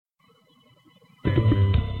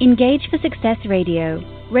Engage for Success Radio,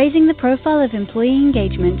 raising the profile of employee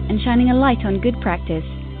engagement and shining a light on good practice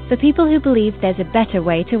for people who believe there's a better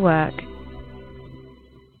way to work.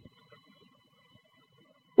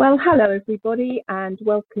 Well, hello everybody, and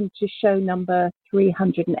welcome to show number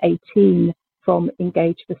 318 from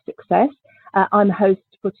Engage for Success. I'm host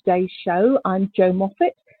for today's show. I'm Jo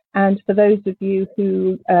Moffatt, and for those of you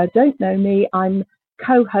who don't know me, I'm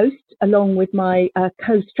co-host along with my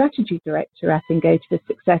co-strategy director at Engage for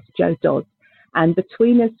Success, Jo Dodds. And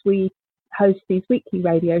between us, we host these weekly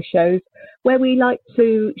radio shows where we like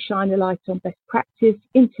to shine a light on best practice,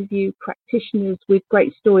 interview practitioners with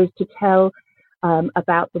great stories to tell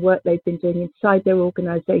about the work they've been doing inside their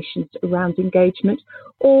organisations around engagement,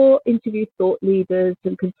 or interview thought leaders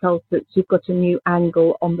and consultants who've got a new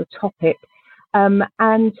angle on the topic.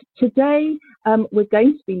 And today we're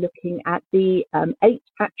going to be looking at the 8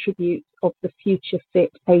 attributes of the future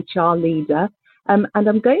fit HR leader. And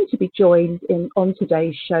I'm going to be joined on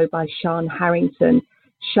today's show by Sian Harrington.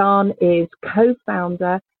 Sian is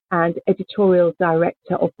co-founder and editorial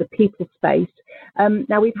director of the People Space.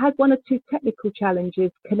 Now, we've had 1 or 2 technical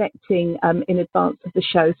challenges connecting in advance of the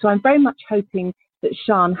show, so I'm very much hoping that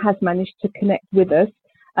Sian has managed to connect with us.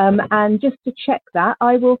 And just to check that,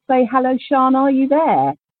 I will say hello, Sian, are you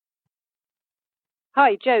there?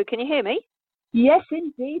 Hi, Jo, can you hear me? Yes,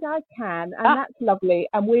 indeed, I can, and that's lovely.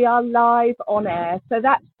 And we are live on air, so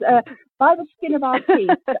that's by the skin of our teeth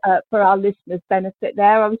for our listeners' benefit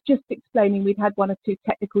there. I was just explaining we've had 1 or 2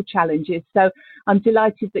 technical challenges, so I'm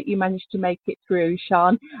delighted that you managed to make it through,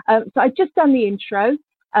 Sian. So I've just done the intro,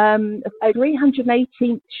 a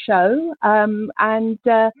 318th show, and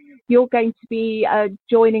you're going to be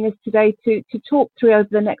joining us today to talk through over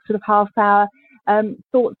the next sort of half hour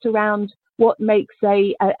thoughts around what makes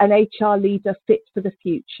an HR leader fit for the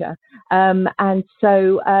future. And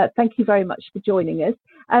so thank you very much for joining us.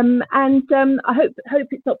 And I hope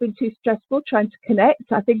it's not been too stressful trying to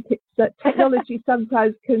connect. I think it's technology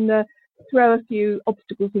sometimes can throw a few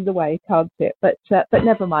obstacles in the way, can't it? But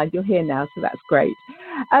never mind, you're here now, so that's great.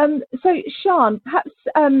 So Sian, perhaps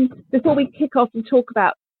before we kick off and talk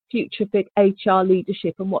about future fit HR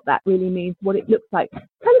leadership and what that really means, what it looks like,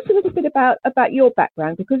 tell us a little bit about your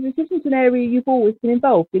background, because this isn't an area you've always been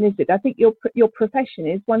involved in, is it? I think your profession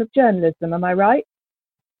is one of journalism, am I right?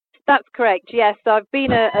 That's correct, yes. I've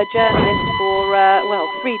been a journalist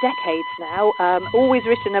for, 3 decades now, always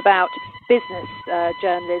written about business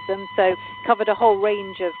journalism, so covered a whole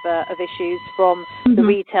range of issues from the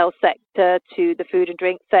retail sector to the food and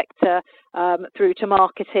drink sector, through to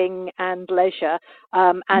marketing and leisure.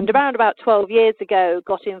 And around about 12 years ago,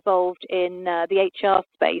 got involved in the HR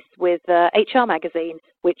space with HR Magazine,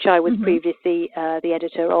 which I was previously the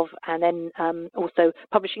editor of, and then also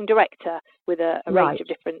publishing director with a range of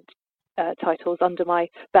different titles under my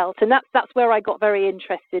belt. And that's where I got very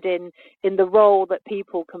interested in the role that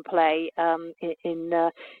people can play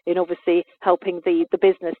in obviously helping the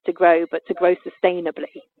business to grow, but to grow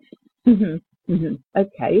sustainably.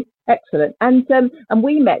 Okay, excellent. And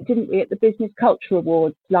we met, didn't we, at the Business Culture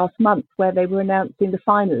Awards last month, where they were announcing the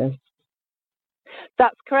finalists.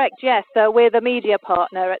 That's correct, yes. We're the media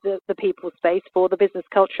partner at the People Space for the Business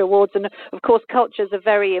Culture Awards, and of course culture is a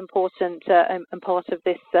very important and part of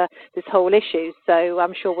this whole issue, so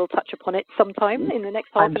I'm sure we'll touch upon it sometime in the next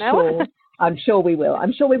half an hour. I'm sure we will.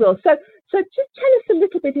 So just tell us a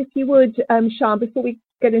little bit, if you would, Sian, before we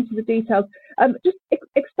get into the details. Just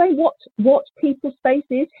explain what People Space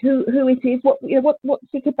is, who it is, what's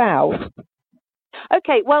it about.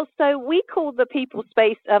 Okay, well, so we call the People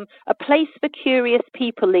Space a place for curious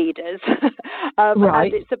people leaders. Right.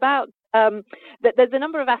 And it's about, there's a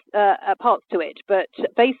number of parts to it, but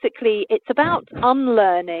basically it's about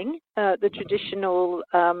unlearning the traditional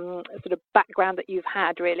sort of background that you've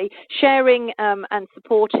had, really, sharing and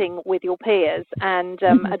supporting with your peers, and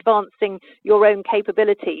advancing your own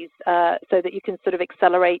capabilities so that you can sort of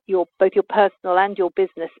accelerate both your personal and your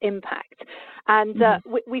business impact. And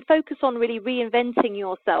we focus on really reinventing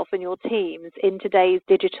yourself and your teams in today's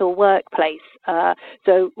digital workplace.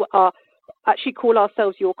 So our actually call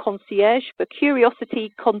ourselves your concierge for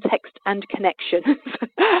curiosity, context and connection.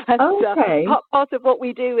 And, part of what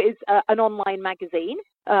we do is an online magazine,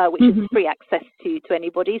 which is free access to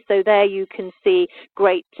anybody. So there you can see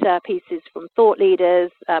great pieces from thought leaders,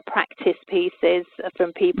 practice pieces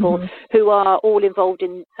from people who are all involved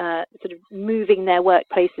in sort of moving their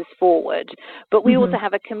workplaces forward. But we also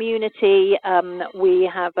have a community. We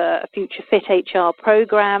have a Future Fit HR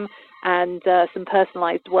program, and some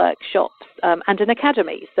personalised workshops and an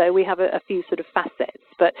academy. So we have a few sort of facets.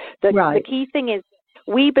 But the key thing is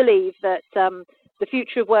we believe that the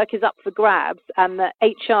future of work is up for grabs, and that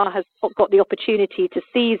HR has got the opportunity to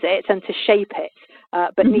seize it and to shape it,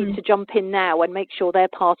 but needs to jump in now and make sure they're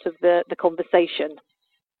part of the conversation.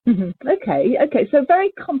 Okay. So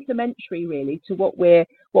very complementary, really, to what we're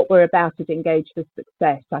about at Engage for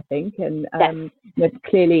Success, I think. And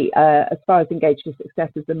clearly, as far as Engage for Success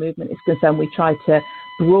as the movement is concerned, we try to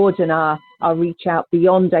broaden our reach out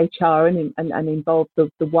beyond HR and involve the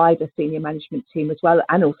wider senior management team as well,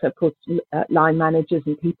 and also, of course, line managers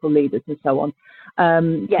and people leaders and so on,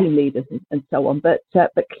 team leaders and so on. But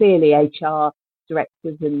clearly, HR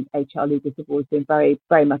directors and HR leaders have always been very,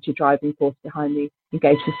 very much a driving force behind the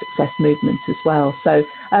Engage for Success movement as well. So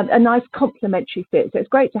a nice complementary fit. So it's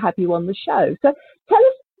great to have you on the show. So tell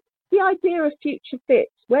us the idea of Future Fit.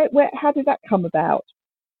 How did that come about?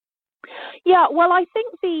 Yeah, well, I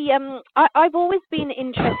think I've always been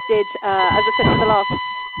interested, as I said, for the last...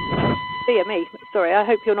 Dear me, sorry, I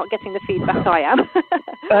hope you're not getting the feedback I am.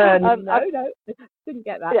 No, didn't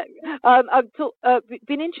get that. Yeah. I've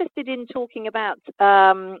been interested in talking about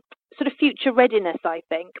sort of future readiness, I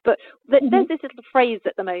think, but there's this little phrase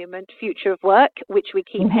at the moment, future of work, which we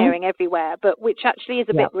keep hearing everywhere, but which actually is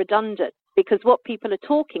a bit redundant, because what people are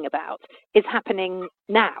talking about is happening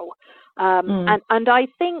now. And I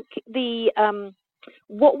think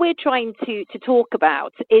what we're trying to talk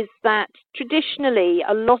about is that traditionally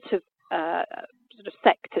a lot of sort of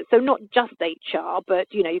sectors, so not just HR, but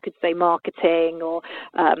you could say marketing or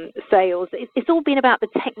sales. It's all been about the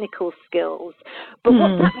technical skills. But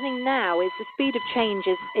what's happening now is the speed of change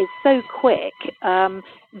is so quick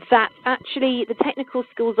that actually the technical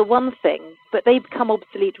skills are one thing, but they become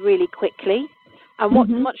obsolete really quickly. And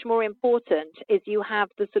what's much more important is you have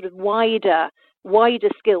the sort of wider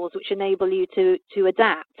skills which enable you to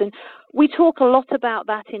adapt. And we talk a lot about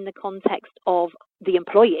that in the context of the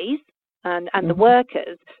employees and the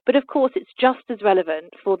workers, but of course it's just as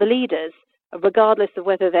relevant for the leaders, regardless of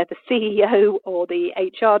whether they're the CEO or the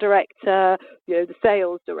HR director, the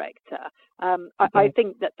sales director. I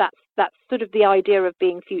think that's sort of the idea of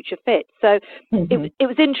being future fit. So it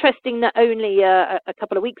was interesting that only a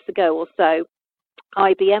couple of weeks ago or so,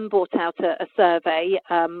 IBM brought out a survey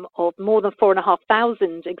of more than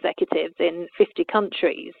 4,500 executives in 50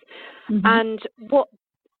 countries. And what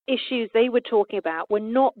issues they were talking about were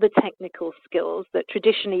not the technical skills that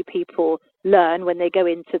traditionally people learn when they go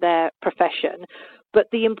into their profession, but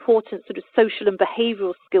the important sort of social and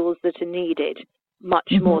behavioural skills that are needed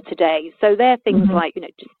much more today. So they're things like,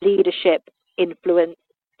 just leadership, influence,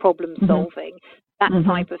 problem solving, that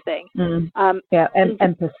type of thing.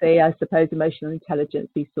 Empathy, I suppose, emotional intelligence,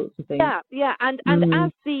 these sorts of things. And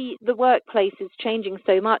as the workplace is changing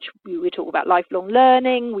so much, we talk about lifelong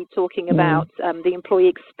learning, we're talking about the employee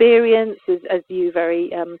experience, as you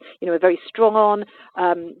very are very strong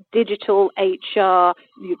on, digital HR,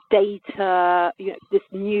 data, this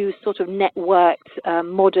new sort of networked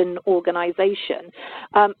modern organisation.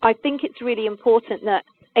 I think it's really important that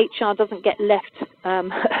HR doesn't get left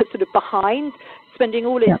sort of behind, spending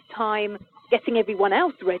all its time getting everyone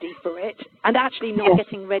else ready for it and actually not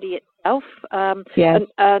getting ready itself. And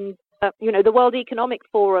the World Economic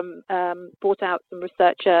Forum brought out some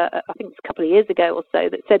research, I think it's a couple of years ago or so,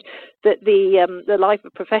 that said that the life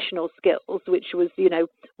of professional skills, which was,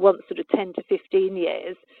 once sort of 10 to 15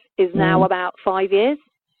 years, is now about 5 years.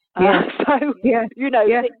 You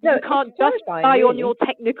can't just rely on your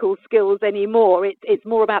technical skills anymore. It's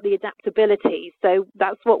more about the adaptability. So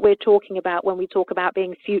that's what we're talking about when we talk about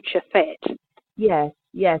being future fit. Yes.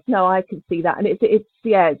 No, I can see that, and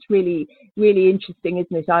it's really, really interesting,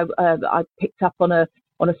 isn't it? I picked up on a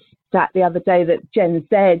stat the other day that Gen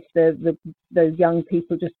Z, the young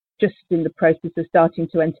people just in the process of starting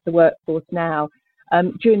to enter the workforce now,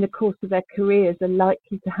 during the course of their careers, are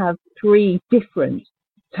likely to have 3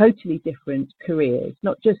 totally different careers,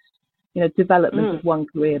 not just development of one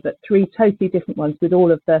career, but 3 totally different ones with all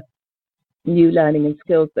of the new learning and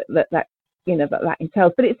skills that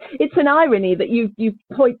entails. But it's an irony that you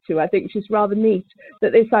point to, I think, which is rather neat,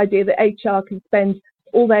 that this idea that HR can spend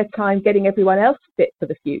all their time getting everyone else fit for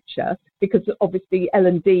the future, because obviously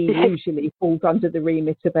L&D usually falls under the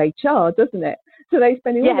remit of HR, doesn't it? So they're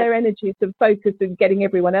spending all their energies and focus on getting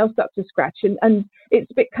everyone else up to scratch, and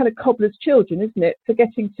it's a bit kind of cobbler's children, isn't it?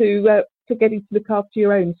 Forgetting to look after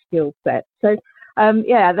your own skill set. So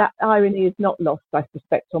that irony is not lost, I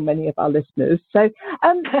suspect, on many of our listeners. So so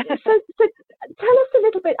tell us a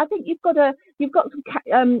little bit. I think you've got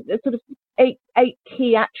some sort of eight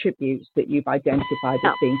key attributes that you've identified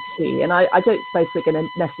as being key, and I don't suppose we're going to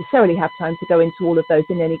necessarily have time to go into all of those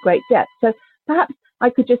in any great depth. So perhaps I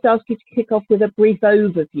could just ask you to kick off with a brief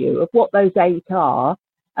overview of what those 8 are,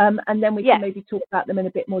 and then we can maybe talk about them in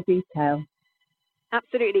a bit more detail.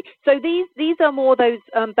 Absolutely. So these are more those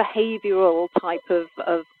behavioural type of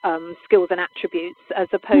skills and attributes, as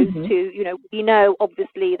opposed to, we know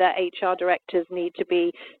obviously that HR directors need to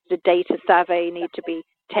be the data savvy, need to be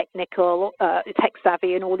technical, tech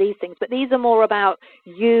savvy, and all these things. But these are more about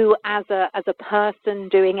you as a person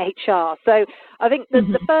doing HR. So I think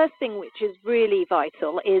the first thing which is really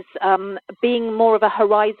vital is being more of a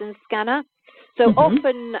horizon scanner. So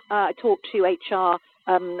often I talk to HR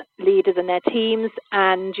leaders and their teams,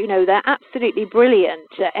 and they're absolutely brilliant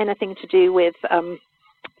at anything to do with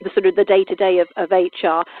the sort of the day-to-day of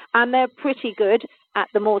HR, and they're pretty good at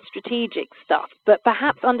the more strategic stuff, but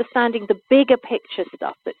perhaps understanding the bigger picture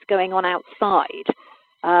stuff that's going on outside,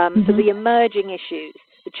 so the emerging issues,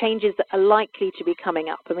 the changes that are likely to be coming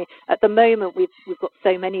up. I mean, at the moment we've got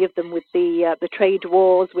so many of them with the trade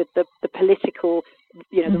wars, with the political,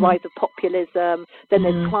 the rise of populism. Then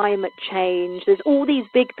there's climate change. There's all these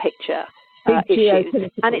big picture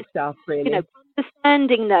issues, and it's stuff, really.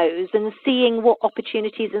 Understanding those and seeing what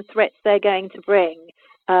opportunities and threats they're going to bring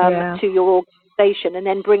to your organisation, and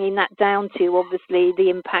then bringing that down to obviously the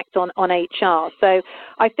impact on HR. So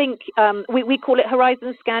I think we call it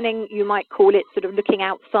horizon scanning. You might call it sort of looking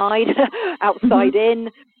outside in.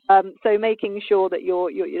 So making sure that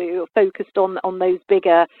you're focused on those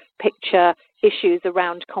bigger picture issues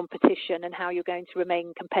around competition and how you're going to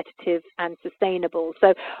remain competitive and sustainable.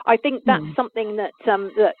 So I think that's something that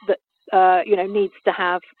needs to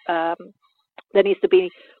have. There needs to be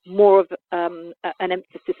more of an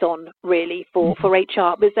emphasis on, really, for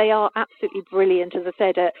HR, because they are absolutely brilliant, as I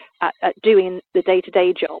said, at doing the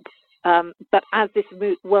day-to-day job. But as this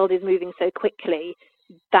world is moving so quickly,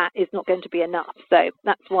 that is not going to be enough. So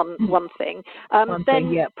that's one thing.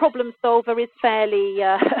 Problem solver is fairly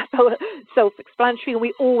self-explanatory, and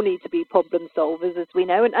we all need to be problem solvers, as we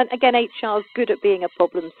know. And again, HR is good at being a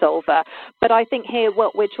problem solver. But I think here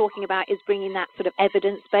what we're talking about is bringing that sort of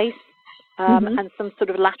evidence base and some sort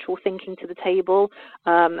of lateral thinking to the table.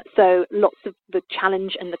 So lots of the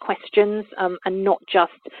challenge and the questions, and not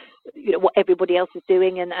just what everybody else is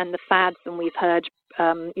doing and the fads. And we've heard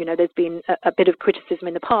there's been a bit of criticism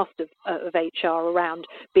in the past of HR around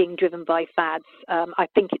being driven by fads. I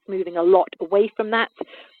think it's moving a lot away from that,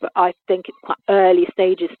 but I think it's quite early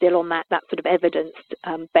stages still on that sort of evidence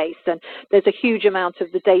base. And there's a huge amount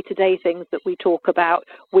of the day-to-day things that we talk about,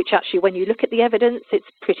 which actually, when you look at the evidence, it's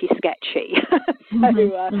pretty sketchy. I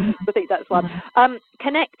think that's one.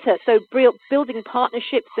 Connector, so building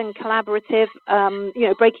partnerships and collaborative,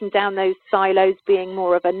 breaking down those silos, being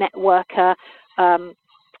more of a networker.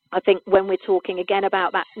 I think when we're talking again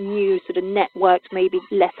about that new sort of networked, maybe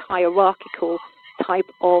less hierarchical type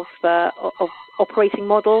of operating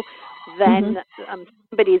model, then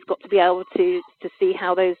somebody's got to be able to see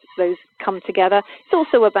how those come together. It's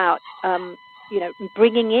also about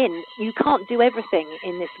bringing in. You can't do everything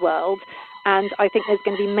in this world, and I think there's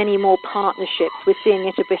going to be many more partnerships. We're seeing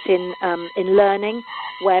it a bit in learning,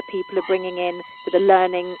 where people are bringing in sort of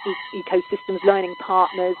learning ecosystems, learning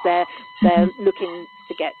partners. They're looking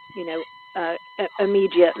to get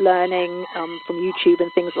immediate learning from YouTube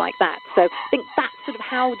and things like that. So I think that's sort of,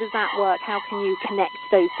 how does that work? How can you connect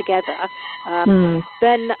those together?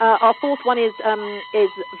 Then our fourth one is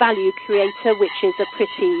value creator, which is a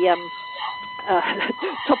pretty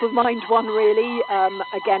top of mind one, really.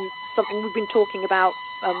 Again, something we've been talking about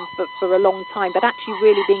for a long time, but actually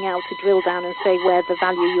really being able to drill down and say where the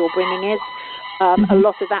value you're bringing is. A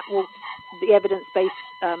lot of that the evidence base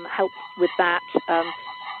helps with that,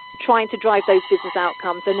 trying to drive those business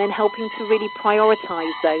outcomes, and then helping to really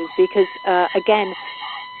prioritise those, because again,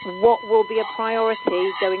 what will be a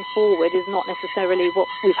priority going forward is not necessarily what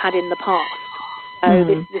we've had in the past. So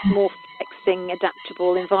this more flexing,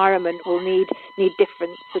 adaptable environment will need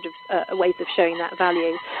different sort of ways of showing that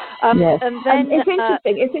value. Yes. And then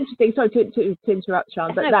it's interesting. Sorry to interrupt,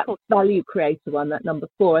 Sian, but that value creator one, that number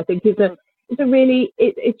 4, I think is a really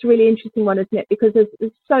really interesting one, isn't it? Because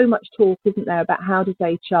there's so much talk, isn't there, about how does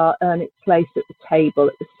HR earn its place at the table,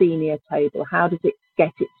 at the senior table? How does it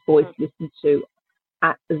get its voice listened to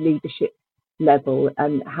at the leadership level,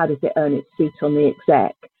 and how does it earn its seat on the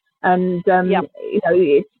exec? And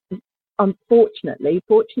it's unfortunately,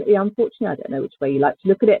 I don't know which way you like to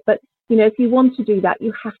look at it, but if you want to do that,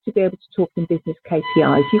 you have to be able to talk in business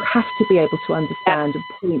KPIs. You have to be able to understand and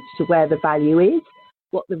point to where the value is,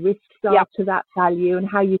 what the risks are to that value, and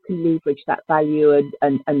how you can leverage that value and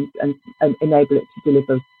enable it to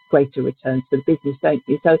deliver greater returns for the business, don't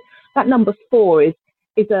you? So that number 4 is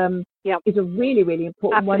a really, really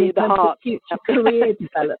important one in terms of future career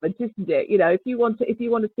development, isn't it? If you want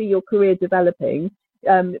to see your career developing,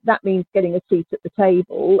 that means getting a seat at the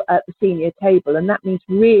table, at the senior table, and that means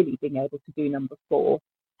really being able to do number 4.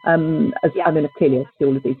 I mean, clearly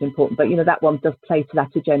all of these are important, but that one does play to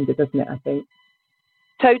that agenda, doesn't it? I think.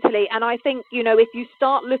 Totally, and I think if you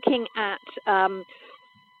start looking at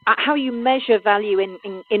how you measure value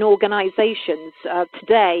in organisations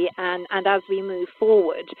today and as we move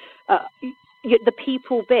forward, the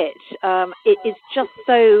people bit it is just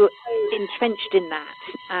so entrenched in that,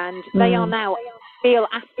 and they are now real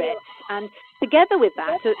assets. And together with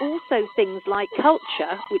that are also things like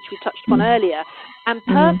culture, which we touched upon earlier, and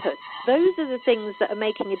purpose. Those are the things that are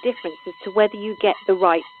making a difference as to whether you get the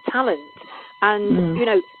right talent. And,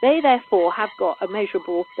 they therefore have got they're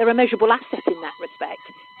a measurable asset in that respect.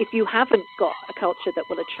 If you haven't got a culture that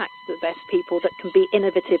will attract the best people, that can be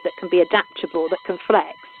innovative, that can be adaptable, that can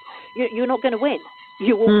flex, you're not going to win.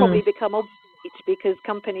 You will probably become obsolete because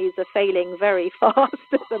companies are failing very fast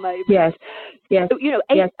at the moment. Yes. So,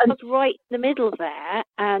 HR's right in the middle there,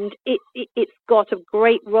 and it's got a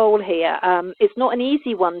great role here. It's not an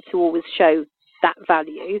easy one to always show that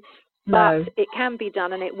value. But it can be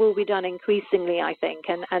done, and it will be done increasingly, I think.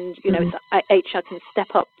 And HR can step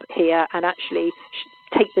up here and actually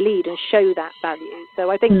take the lead and show that value. So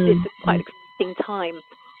I think it's a quite exciting time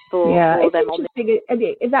for them.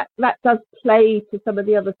 That does play to some of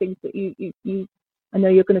the other things that you I know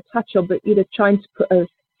you're going to touch on, but trying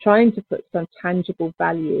to put some tangible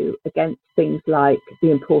value against things like the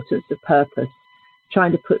importance of purpose.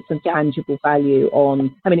 Trying to put some tangible value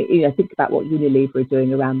on, think about what Unilever are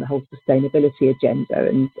doing around the whole sustainability agenda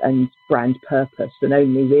and brand purpose, and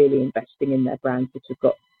only really investing in their brands that have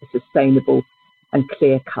got a sustainable and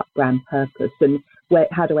clear-cut brand purpose. And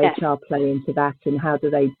how do HR play into that, and how do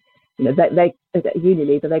they, they at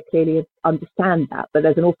Unilever, they clearly understand that, but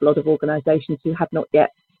there's an awful lot of organisations who have not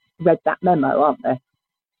yet read that memo, aren't there?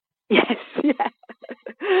 Yes, yeah.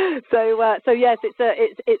 So yes,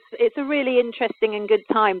 it's a really interesting and good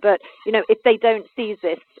time. But if they don't seize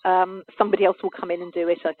this, somebody else will come in and do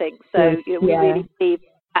it, I think. So we really believe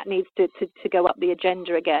that needs to go up the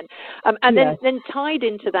agenda again. And then tied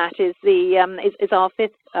into that is is our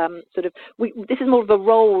fifth this is more of a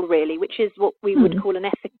role really, which is what we would call an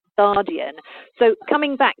ethical guardian. So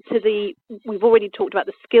coming back to we've already talked about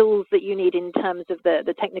the skills that you need in terms of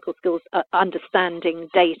the technical skills, understanding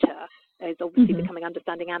data is obviously becoming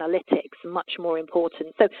understanding analytics much more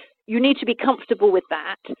important. So you need to be comfortable with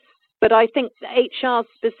that. But I think the HR's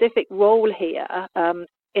specific role here,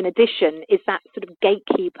 in addition, is that sort of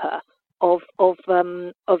gatekeeper of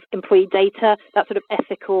employee data, that sort of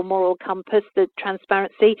ethical, moral compass, the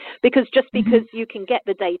transparency. Because just because you can get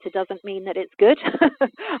the data doesn't mean that it's good.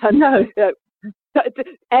 No.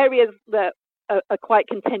 Areas that are quite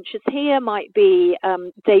contentious here might be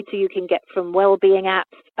data you can get from well-being apps.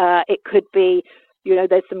 It could be,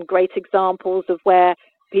 there's some great examples of where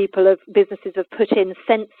businesses have put in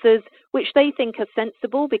sensors which they think are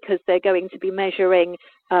sensible because they're going to be measuring,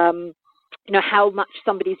 how much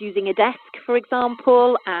somebody's using a desk, for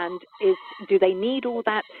example, and do they need all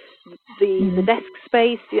that, the desk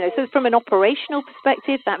space? So from an operational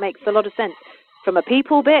perspective, that makes a lot of sense. From a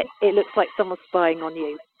people bit, it looks like someone's spying on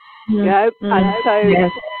you. And so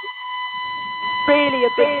really a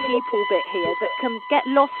big people bit here that can get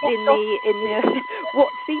lost in the what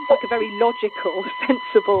seems like a very logical,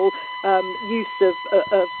 sensible use of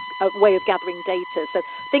a way of gathering data. So I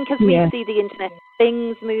think as we see the Internet of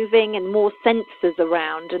Things moving and more sensors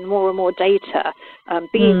around and more data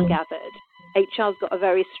being gathered, HR's got a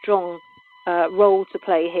very strong role to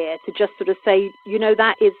play here to just sort of say,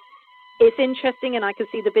 it's interesting and I can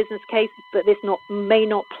see the business case, but this may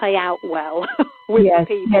not play out well with the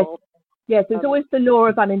people. Yes, there's always the law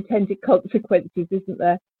of unintended consequences, isn't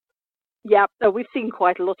there? Yeah, we've seen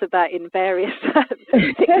quite a lot of that in various,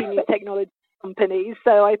 particularly new technology companies.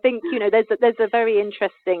 So I think there's a very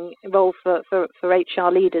interesting role for HR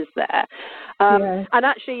leaders there. And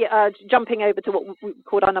actually, jumping over to what we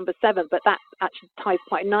called our number 7, but that actually ties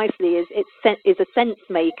quite nicely. Is a sense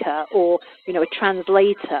maker or a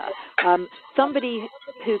translator, somebody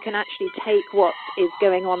who can actually take what is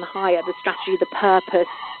going on higher, the strategy, the purpose,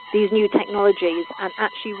 these new technologies, and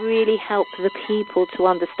actually really help the people to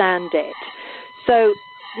understand it. So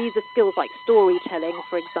these are skills like storytelling,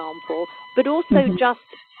 for example, but also just,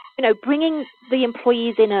 bringing the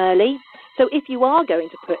employees in early. So if you are going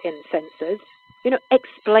to put in sensors,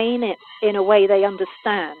 explain it in a way they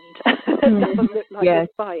understand. It doesn't look like you're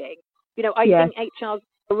spying. I think HR's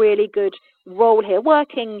a really good role here,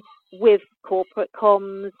 working with corporate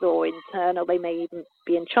comms or internal. They may even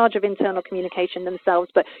be in charge of internal communication themselves,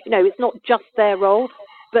 but it's not just their role,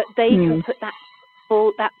 but they can put that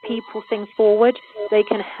that people thing forward. They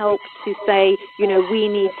can help to say, we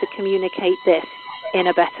need to communicate this in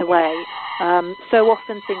a better way. So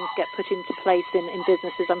often things get put into place in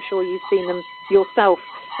businesses. I'm sure you've seen them yourself,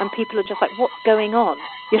 and people are just like, what's going on?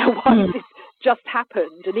 Why has this just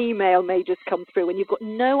happened? An email may just come through, and you've got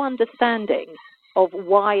no understanding of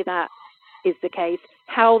why that is the case,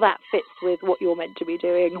 how that fits with what you're meant to be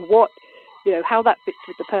doing, how that fits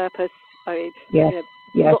with the purpose. I mean,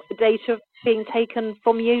 a lot of data being taken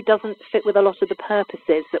from you doesn't fit with a lot of the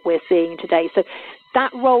purposes that we're seeing today. So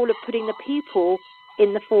that role of putting the people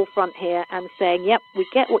in the forefront here and saying, yep, we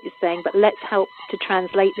get what you're saying, but let's help to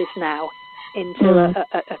translate this now into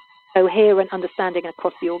a coherent understanding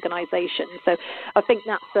across the organisation. So I think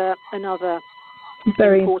that's another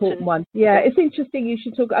very important one. Yeah, it's interesting you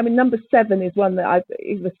should talk. I mean, number 7 is one that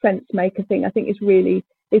the sense maker thing I think is really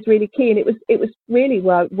key, and it was really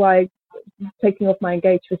why taking off my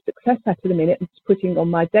Engage for Success hat at the minute and putting on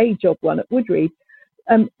my day job one at Woodreed.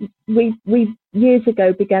 We years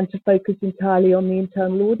ago began to focus entirely on the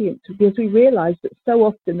internal audience because we realised that so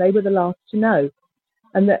often they were the last to know,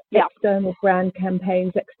 and that external brand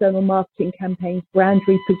campaigns, external marketing campaigns, brand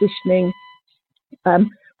repositioning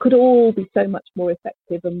could all be so much more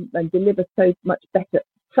effective and deliver so much better,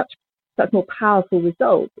 such more powerful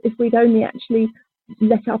results if we'd only actually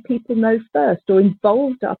let our people know first, or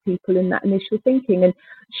involved our people in that initial thinking, and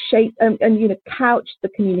shape and couch the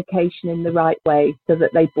communication in the right way so that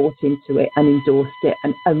they bought into it and endorsed it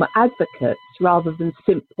and were advocates rather than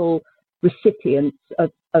simple recipients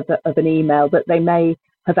of an email that they may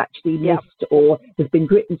have actually missed or has been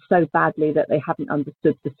written so badly that they haven't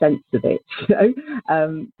understood the sense of it,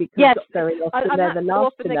 because very often they're the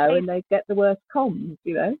last to know and they get the worst comms,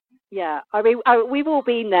 Yeah, I mean, we've all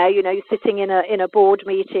been there, sitting in a board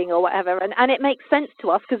meeting or whatever, and it makes sense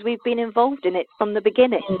to us because we've been involved in it from the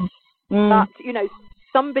beginning. But,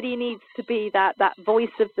 somebody needs to be that voice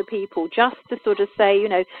of the people, just to sort of say,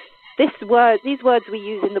 these words we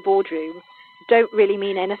use in the boardroom don't really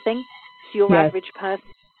mean anything to your average person.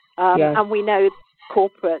 And we know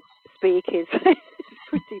corporate speak is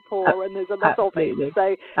pretty poor, and there's a lot of it.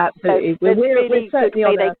 So absolutely, it's really good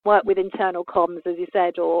to they work with internal comms, as you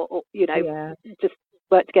said, or just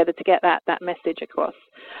work together to get that message across.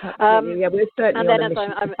 We're certainly and then,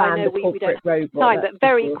 on a mission to I know we don't have time, but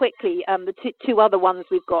very quickly, the two other ones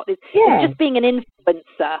we've got is just being an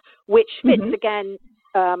influencer, which fits again.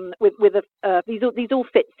 These all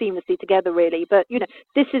fit seamlessly together, really. But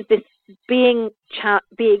this is being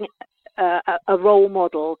a role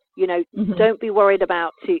model. Don't be worried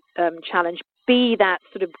about to challenge. Be that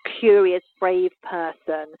sort of curious, brave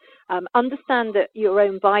person. Understand that your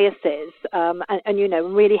own biases,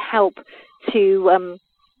 and really help to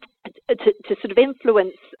sort of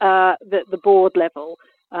influence the board level.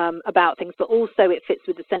 About things, but also it fits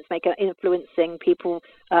with the sense maker influencing people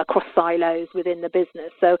across silos within the business.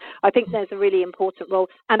 So I think there's a really important role,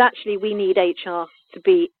 and actually we need HR to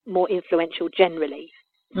be more influential generally.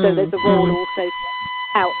 So there's a role also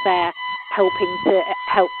out there helping to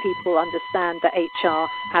help people understand that HR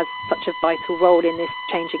has such a vital role in this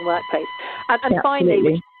changing workplace. And finally,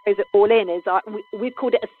 which throws it all in, is we've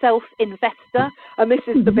called it a self-investor, and this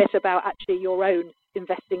is the bit about actually your own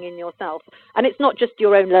investing in yourself. And it's not just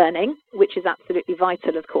your own learning, which is absolutely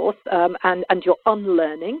vital, of course, and your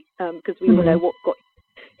unlearning, because we all know what got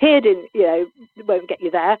here won't get you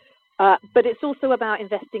there. But it's also about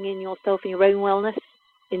investing in yourself, in your own wellness,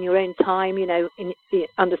 in your own time, in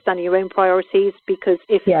understanding your own priorities, because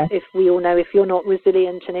if we all know, if you're not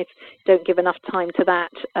resilient and if you don't give enough time to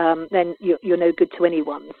that, then you're no good to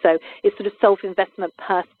anyone. So it's sort of self-investment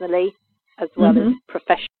personally as well as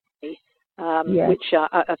professionally. Which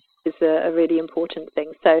is a really important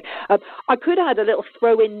thing. So I could add a little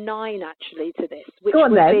throw-in 9 actually to this, which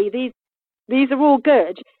would be these are all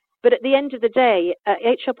good, but at the end of the day,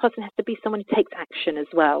 HR person has to be someone who takes action as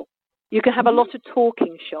well. You can have a lot of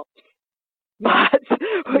talking shops, but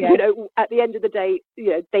at the end of the day,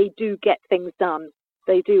 they do get things done.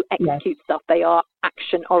 They do execute stuff. They are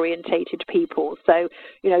action-orientated people. So,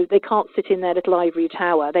 they can't sit in their little ivory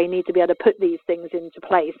tower. They need to be able to put these things into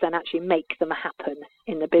place and actually make them happen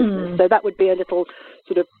in the business. So that would be a little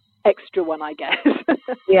sort of extra one, I guess.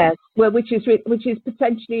 Yes. Well, which is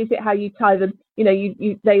potentially, is it how you tie them?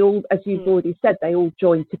 They all, as you've already said, they all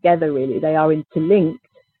join together, really. They are interlinked.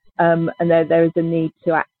 And there is a need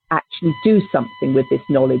to actually do something with this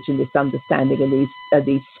knowledge and this understanding and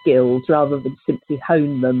these skills, rather than simply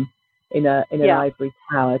hone them in an ivory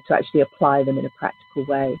tower, to actually apply them in a practical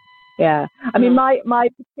way. Yeah, I mean, I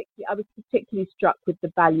was particularly struck with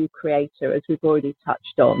the value creator, as we've already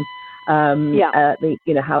touched on,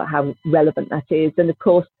 how relevant that is. And of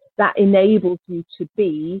course, that enables you to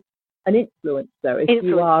be an influencer if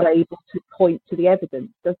you are able to point to the evidence,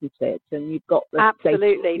 doesn't it? And you've got the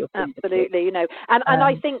absolutely. And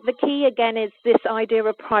I think the key again is this idea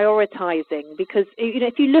of prioritizing, because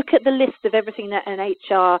if you look at the list of everything that an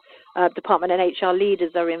HR department and HR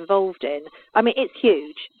leaders are involved in, I mean, it's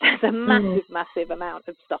huge. There's a massive amount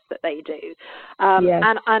of stuff that they do,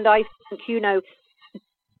 and I think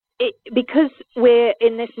because we're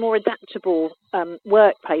in this more adaptable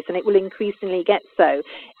workplace, and it will increasingly get so,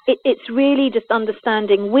 it's really just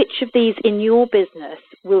understanding which of these in your business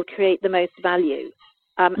will create the most value.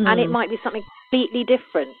 And it might be something completely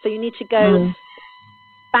different. So you need to go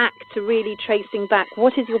back to really tracing back,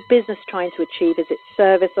 what is your business trying to achieve? Is it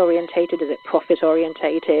service orientated? Is it profit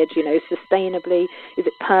orientated? Sustainably? Is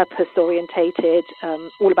it purpose orientated?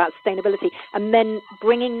 All about sustainability. And then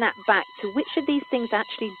bringing that back to which of these things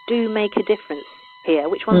actually do make a difference here,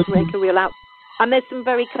 which ones make a real outcome. And there's some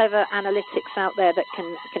very clever analytics out there that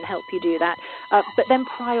can help you do that. But then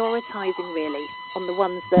prioritising really on the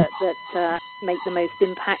ones that make the most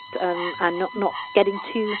impact, and not getting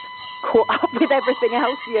too caught up with everything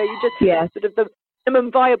else. You just sort of the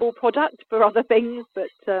minimum viable product for other things, but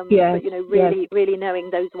really knowing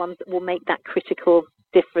those ones that will make that critical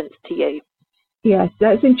difference to you. Yes,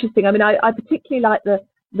 that's interesting. I mean, I particularly like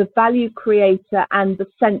the value creator and the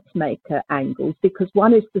sense maker angles, because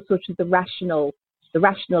one is the sort of the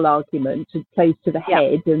rational argument that plays to the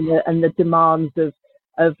head and the demands of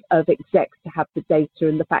execs to have the data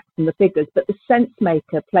and the facts and the figures, but the sense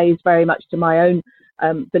maker plays very much to my own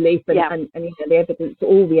belief and the evidence,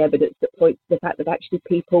 all the evidence that points to the fact that actually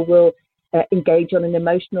people will engage on an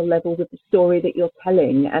emotional level with the story that you're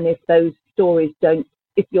telling, and if those stories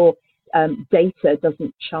if your data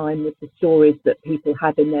doesn't chime with the stories that people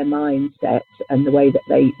have in their mindset and the way that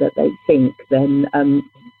they think, then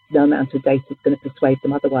the amount of data is going to persuade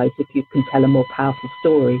them otherwise if you can tell a more powerful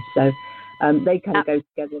story. So they kind of go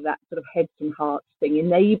together, that sort of heads and hearts thing,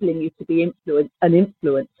 enabling you to be an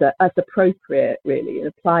influencer as appropriate, really, and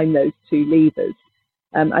applying those two levers.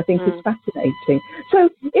 I think is fascinating. So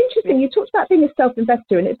interesting, you talked about being a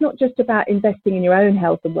self-investor, and it's not just about investing in your own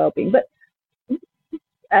health and well-being, but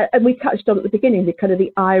and we touched on at the beginning the kind of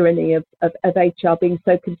the irony of HR being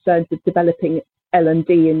so concerned with developing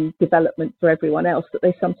L&D and development for everyone else that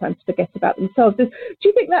they sometimes forget about themselves. Do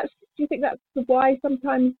you think that's why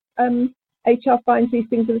sometimes HR finds these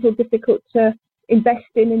things a little difficult to invest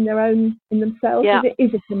in themselves? Yeah.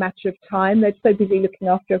 Is it a matter of time? They're so busy looking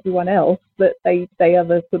after everyone else that they are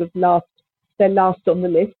the sort of they're last on the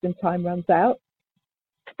list and time runs out.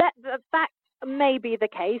 That may be the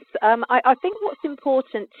case. I think what's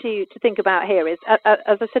important to think about here is, as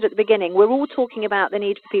I said at the beginning, we're all talking about the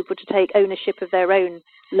need for people to take ownership of their own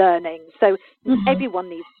learning. So everyone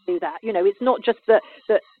needs to do that. It's not just that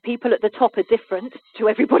people at the top are different to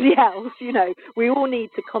everybody else. We all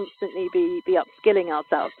need to constantly be upskilling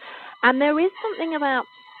ourselves. And there is something about,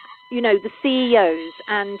 the CEOs,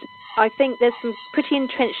 and I think there's some pretty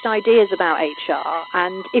entrenched ideas about HR.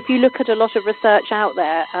 And if you look at a lot of research out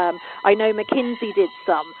there, I know McKinsey did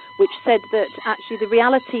some, which said that actually the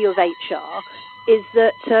reality of HR is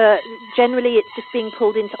that generally it's just being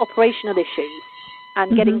pulled into operational issues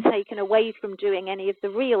and getting taken away from doing any of the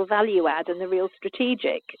real value add and the real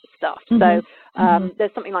strategic stuff. So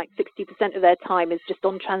there's something like 60% of their time is just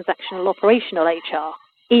on transactional operational HR,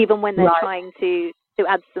 even when they're trying to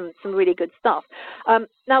add some really good stuff.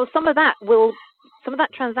 Now, some of that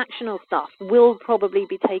transactional stuff will probably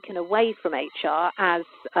be taken away from HR as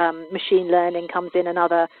machine learning comes in and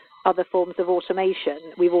other forms of automation.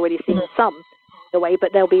 We've already seen some the way, but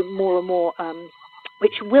there'll be more and more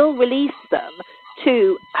which will release them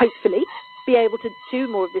to hopefully be able to do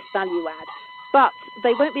more of this value add. But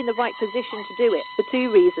they won't be in the right position to do it for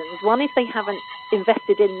two reasons. One, if they haven't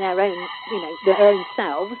invested in their own, their own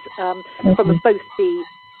selves, from both the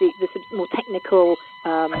more technical,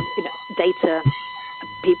 data,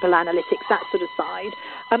 people analytics, that sort of side.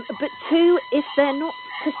 But two, if they're not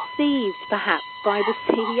perceived perhaps by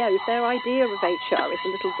the CEO, if their idea of HR is a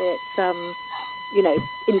little bit,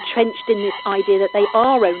 entrenched in this idea that they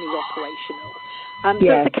are only operational. So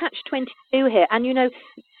it's a catch-22 here. And,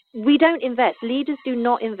 we don't invest. Leaders do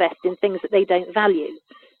not invest in things that they don't value.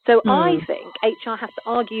 So I think HR has to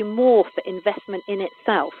argue more for investment in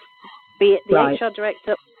itself, be it the HR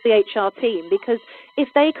director or the HR team, because if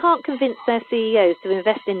they can't convince their CEOs to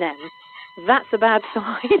invest in them, that's a bad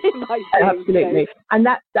sign in my view. Absolutely. And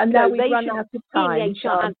now we've run out of time.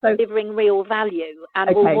 HR and delivering real value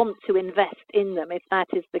and will want to invest in them if that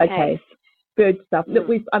is the case. Good stuff. Look,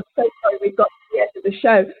 I'm so sorry we've got to the end of the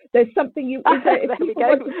show. There's something if people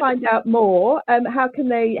want to find out more, how can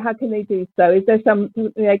they do so? Is there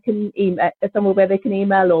something they can email, somewhere where they can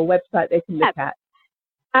email or website they can look at?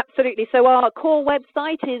 Absolutely. So our core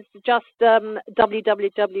website is just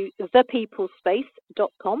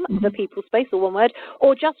www.thepeoplespace.com, The People Space, all one word,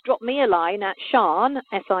 or just drop me a line at Sian,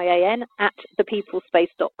 SIAN, at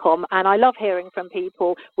thepeoplespace.com. And I love hearing from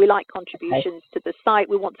people. We like contributions to the site.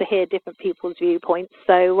 We want to hear different people's viewpoints.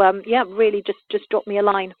 So, really just drop me a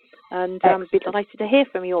line, and be delighted to hear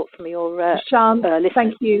from your Sian, listeners.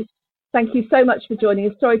 Thank you. Thank you so much for joining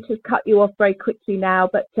us. Sorry to cut you off very quickly now,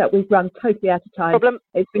 but we've run totally out of time. Problem.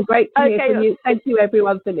 It's been great to hear from you. Thank you,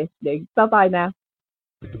 everyone, for listening. Bye-bye now.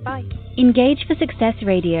 Bye. Engage for Success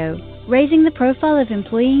Radio, raising the profile of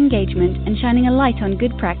employee engagement and shining a light on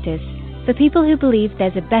good practice for people who believe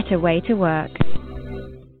there's a better way to work.